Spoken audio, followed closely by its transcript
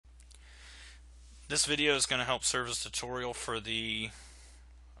This video is going to help serve as a tutorial for the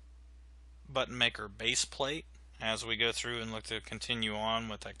button maker base plate as we go through and look to continue on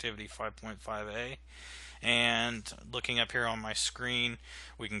with activity 5.5a. And looking up here on my screen,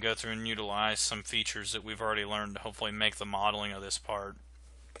 we can go through and utilize some features that we've already learned to hopefully make the modeling of this part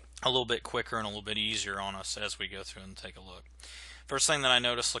a little bit quicker and a little bit easier on us as we go through and take a look. First thing that I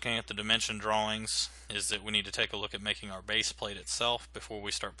noticed looking at the dimension drawings is that we need to take a look at making our base plate itself before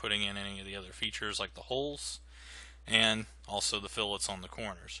we start putting in any of the other features like the holes and also the fillets on the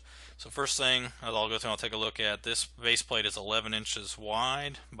corners. So first thing I'll go through and I'll take a look at this base plate is 11 inches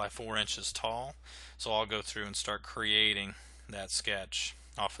wide by 4 inches tall. So I'll go through and start creating that sketch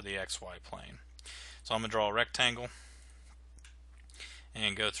off of the XY plane. So I'm going to draw a rectangle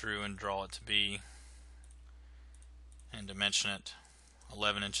and go through and draw it to be and dimension it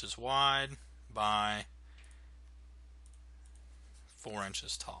 11 inches wide by 4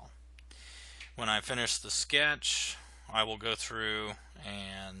 inches tall. When I finish the sketch, I will go through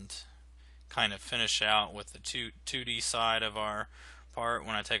and kind of finish out with the 2D side of our part.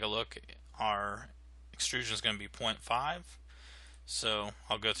 When I take a look, our extrusion is going to be 0.5. So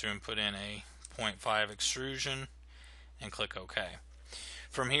I'll go through and put in a 0.5 extrusion and click OK.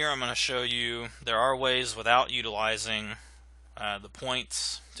 From here I'm going to show you there are ways without utilizing the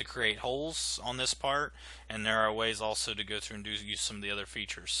points to create holes on this part, and there are ways also to go through and use some of the other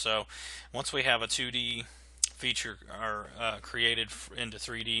features. So once we have a 2D feature created into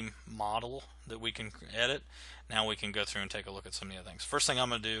 3D model that we can edit, now we can go through and take a look at some of the other things. First thing I'm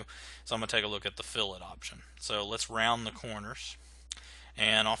going to do is I'm going to take a look at the fillet option. So let's round the corners,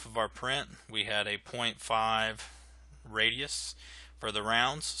 and off of our print we had a 0.5 radius for the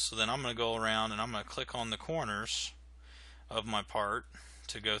rounds. So then I'm going to go around and I'm going to click on the corners of my part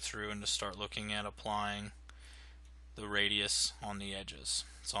to go through and to start looking at applying the radius on the edges.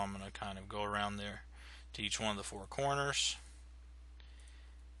 So I'm going to kind of go around there to each one of the 4 corners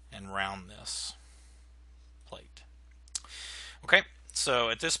and round this plate. Okay, so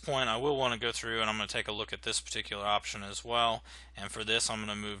at this point I will want to go through and I'm going to take a look at this particular option as well, and for this I'm going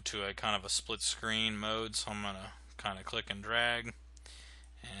to move to a kind of a split screen mode. So I'm going to kind of click and drag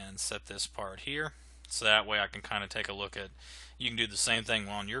and set this part here, so that way I can kind of take a look at, you can do the same thing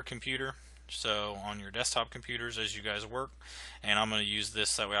on your computer, so on your desktop computers as you guys work, and I'm going to use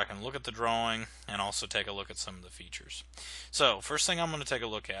this that way I can look at the drawing and also take a look at some of the features. So first thing I'm going to take a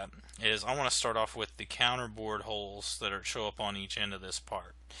look at is I want to start off with the counterbored holes that show up on each end of this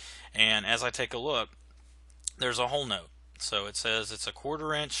part. And as I take a look, there's a hole note. So it says it's a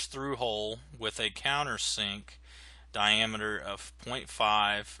 1/4 inch through hole with a countersink diameter of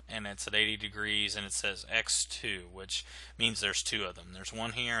 0.5 and it's at 80 degrees, and it says X2, which means there's 2 of them. There's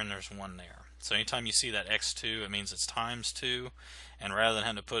one here and there's one there. So anytime you see that X2, it means it's times 2, and rather than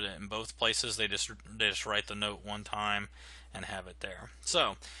having to put it in both places, they just write the note one time and have it there.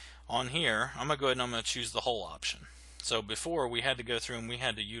 So on here I'm going to go ahead and I'm going to choose the hole option. So before we had to go through and we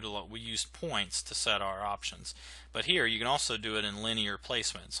used points to set our options, but here you can also do it in linear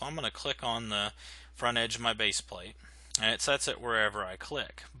placement. So I'm going to click on the front edge of my base plate and it sets it wherever I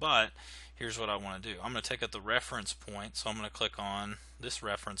click. But here's what I want to do. I'm going to take up the reference point, so I'm going to click on this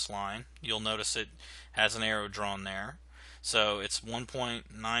reference line. You'll notice it has an arrow drawn there. So it's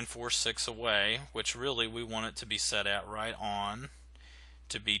 1.946 away, which really we want it to be set at right on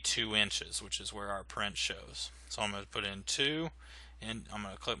to be 2 inches, which is where our print shows. So I'm going to put in 2, and I'm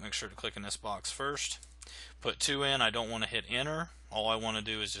going to make sure to click in this box first. Put 2 in. I don't want to hit enter. All I want to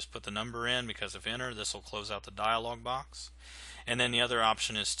do is just put the number in, because if enter, this will close out the dialog box. And then the other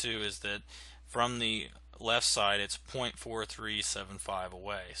option is that from the left side it's 0.4375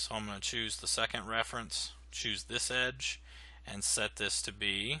 away. So I'm going to choose the second reference, choose this edge, and set this to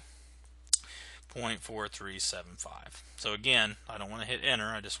be 0.4375. So again, I don't want to hit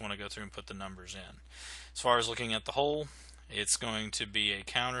enter, I just want to go through and put the numbers in. As far as looking at the hole, it's going to be a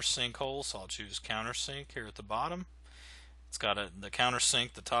countersink hole, so I'll choose countersink here at the bottom. It's got the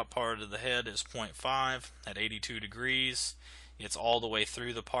countersink, the top part of the head is 0.5 at 82 degrees. It's all the way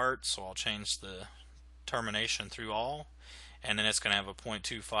through the part, so I'll change the termination through all, and then it's going to have a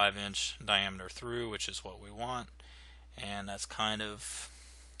 0.25 inch diameter through, which is what we want, and that's kind of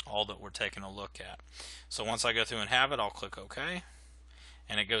all that we're taking a look at. So once I go through and have it, I'll click OK,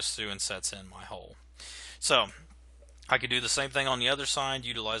 and it goes through and sets in my hole. So I could do the same thing on the other side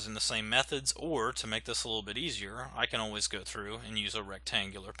utilizing the same methods, or to make this a little bit easier, I can always go through and use a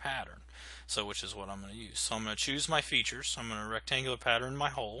rectangular pattern, so which is what I'm going to use. So I'm going to choose my features. I'm going to rectangular pattern my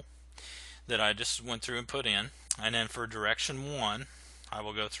hole that I just went through and put in, and then for direction 1 I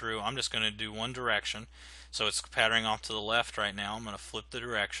will go through, I'm just going to do one direction, so it's patterning off to the left right now. I'm going to flip the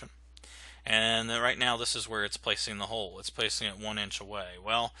direction, And then right now this is where it's placing the hole. It's placing it 1 inch away.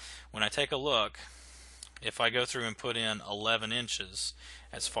 Well, when I take a look, if I go through and put in 11 inches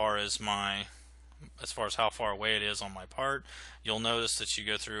as far as how far away it is on my part, you'll notice that you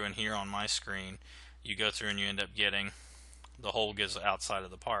go through and here on my screen, you go through and you end up getting the hole gets outside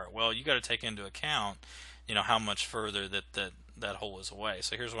of the part. Well, you got to take into account, how much further that hole is away.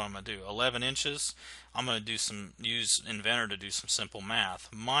 So here's what I'm going to do. 11 inches, I'm going to use Inventor to do some simple math.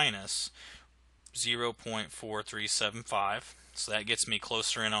 Minus 0.4375. So that gets me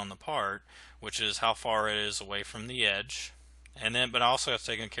closer in on the part, which is how far it is away from the edge. And then, but I also have to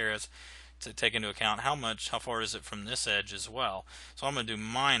take into account how far is it from this edge as well. So I'm going to do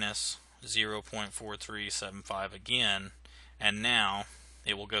minus 0.4375 again, and now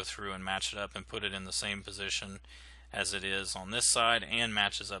it will go through and match it up and put it in the same position as it is on this side and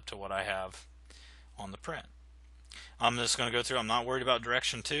matches up to what I have on the print. I'm just going to go through. I'm not worried about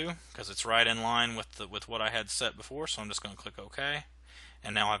direction 2 because it's right in line with what I had set before, so I'm just going to click OK.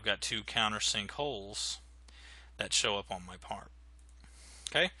 And now I've got 2 countersink holes that show up on my part.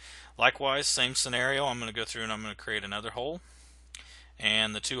 Okay. Likewise, same scenario. I'm going to go through and I'm going to create another hole.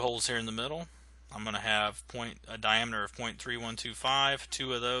 And the 2 holes here in the middle, I'm going to have a diameter of 0.3125,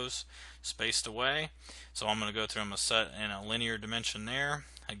 2 of those spaced away. So I'm going to go through, I'm going to set in a linear dimension there.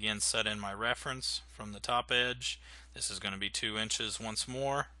 Again, set in my reference from the top edge. This is going to be 2 inches once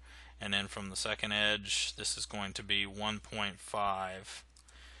more. And then from the second edge, this is going to be 1.5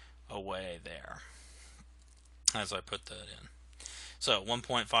 away there as I put that in. So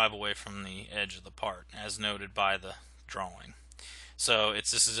 1.5 away from the edge of the part, as noted by the drawing. So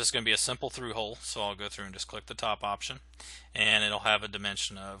this is just going to be a simple through hole, so I'll go through and just click the top option, and it'll have a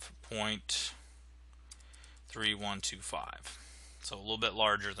dimension of 0.3125. So a little bit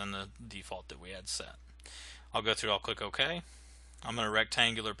larger than the default that we had set. I'll go through, I'll click OK. I'm going to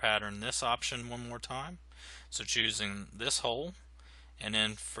rectangular pattern this option one more time. So choosing this hole, and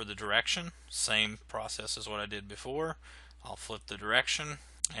then for the direction, same process as what I did before. I'll flip the direction,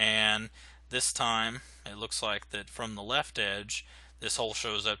 and this time it looks like that from the left edge this hole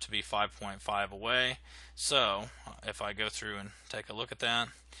shows up to be 5.5 away. So if I go through and take a look at that,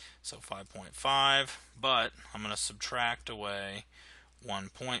 so 5.5, but I'm going to subtract away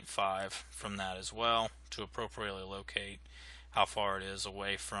 1.5 from that as well to appropriately locate how far it is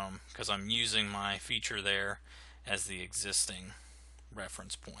away from, because I'm using my feature there as the existing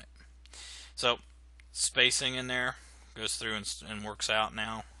reference point. So spacing in there goes through and works out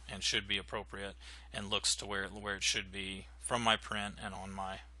now and should be appropriate and looks to where it should be from my print and on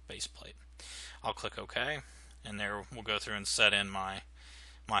my base plate. I'll click OK, and there we'll go through and set in my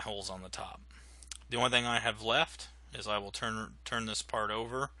holes on the top. The only thing I have left is I will turn this part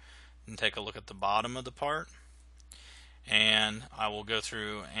over and take a look at the bottom of the part, and I will go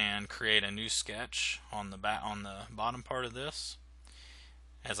through and create a new sketch on the bottom part of this.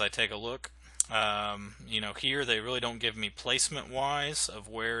 As I take a look, here they really don't give me placement wise of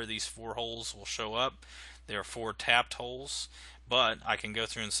where these 4 holes will show up. There are 4 tapped holes, but I can go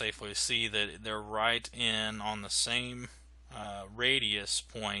through and safely see that they're right in on the same radius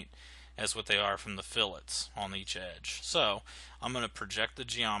point as what they are from the fillets on each edge. So I'm going to project the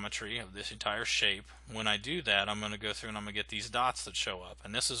geometry of this entire shape. When I do that, I'm going to go through and I'm going to get these dots that show up,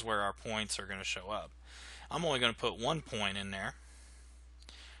 and this is where our points are going to show up. I'm only going to put 1 point in there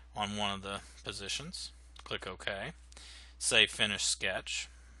on one of the positions. Click OK, say Finish Sketch,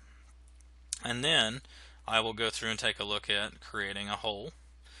 and then I will go through and take a look at creating a hole.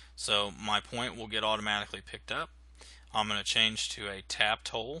 So my point will get automatically picked up. I'm going to change to a tapped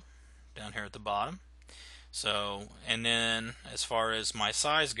hole down here at the bottom. So, and then as far as my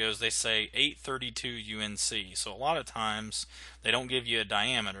size goes, they say 832 UNC. So a lot of times they don't give you a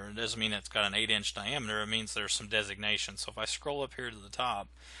diameter. It doesn't mean it's got an 8-inch diameter. It means there's some designation. So if I scroll up here to the top,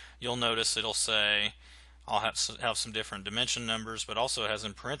 you'll notice it'll say I'll have some different dimension numbers, but also it has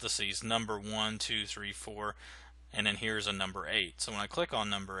in parentheses number 1, 2, 3, 4, and then here's a number 8. So when I click on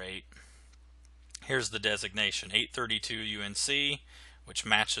number 8, here's the designation, 832 UNC, which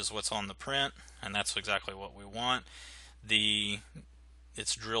matches what's on the print, and that's exactly what we want.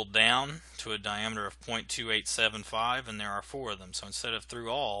 It's drilled down to a diameter of 0.2875, and there are 4 of them. So instead of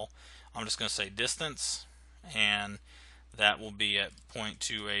through all, I'm just going to say distance, and that will be at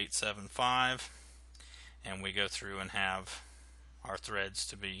 0.2875, and we go through and have our threads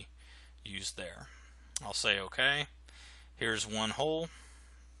to be used there. I'll say OK. Here's one hole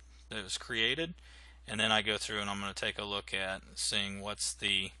that was created, and then I go through and I'm going to take a look at seeing what's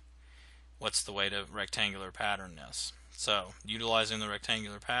the way to rectangular pattern this. So utilizing the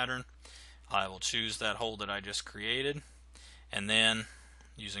rectangular pattern, I will choose that hole that I just created, and then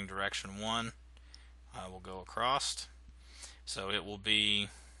using direction 1, I will go across. So it will be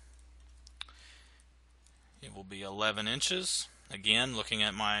 11 inches. Again, looking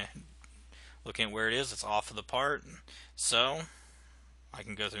at where it is, it's off of the part. So I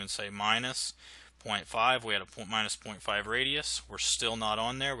can go through and say minus 0.5. We had a minus 0.5 radius. We're still not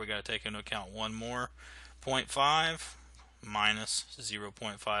on there. We got to take into account one more 0.5 minus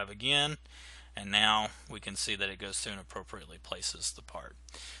 0.5 again. And now we can see that it goes through and appropriately places the part.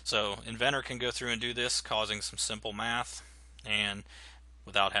 So Inventor can go through and do this, causing some simple math, and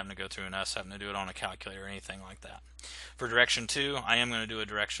without having to go through and us having to do it on a calculator or anything like that. For direction 2, I am going to do a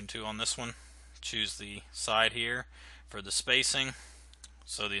direction 2 on this one. Choose the side here for the spacing.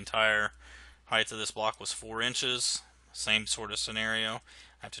 So the entire height of this block was 4 inches. Same sort of scenario.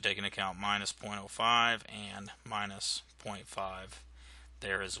 I have to take into account minus 0.05 and minus 0.5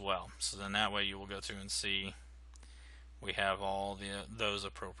 there as well. So then that way you will go through and see we have all those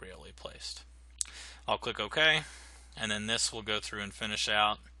appropriately placed. I'll click OK, and then this will go through and finish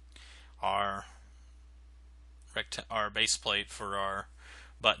out our base plate for our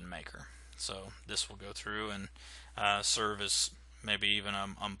button maker. So this will go through and serve as maybe even a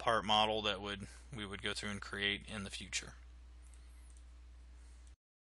part model that we would go through and create in the future.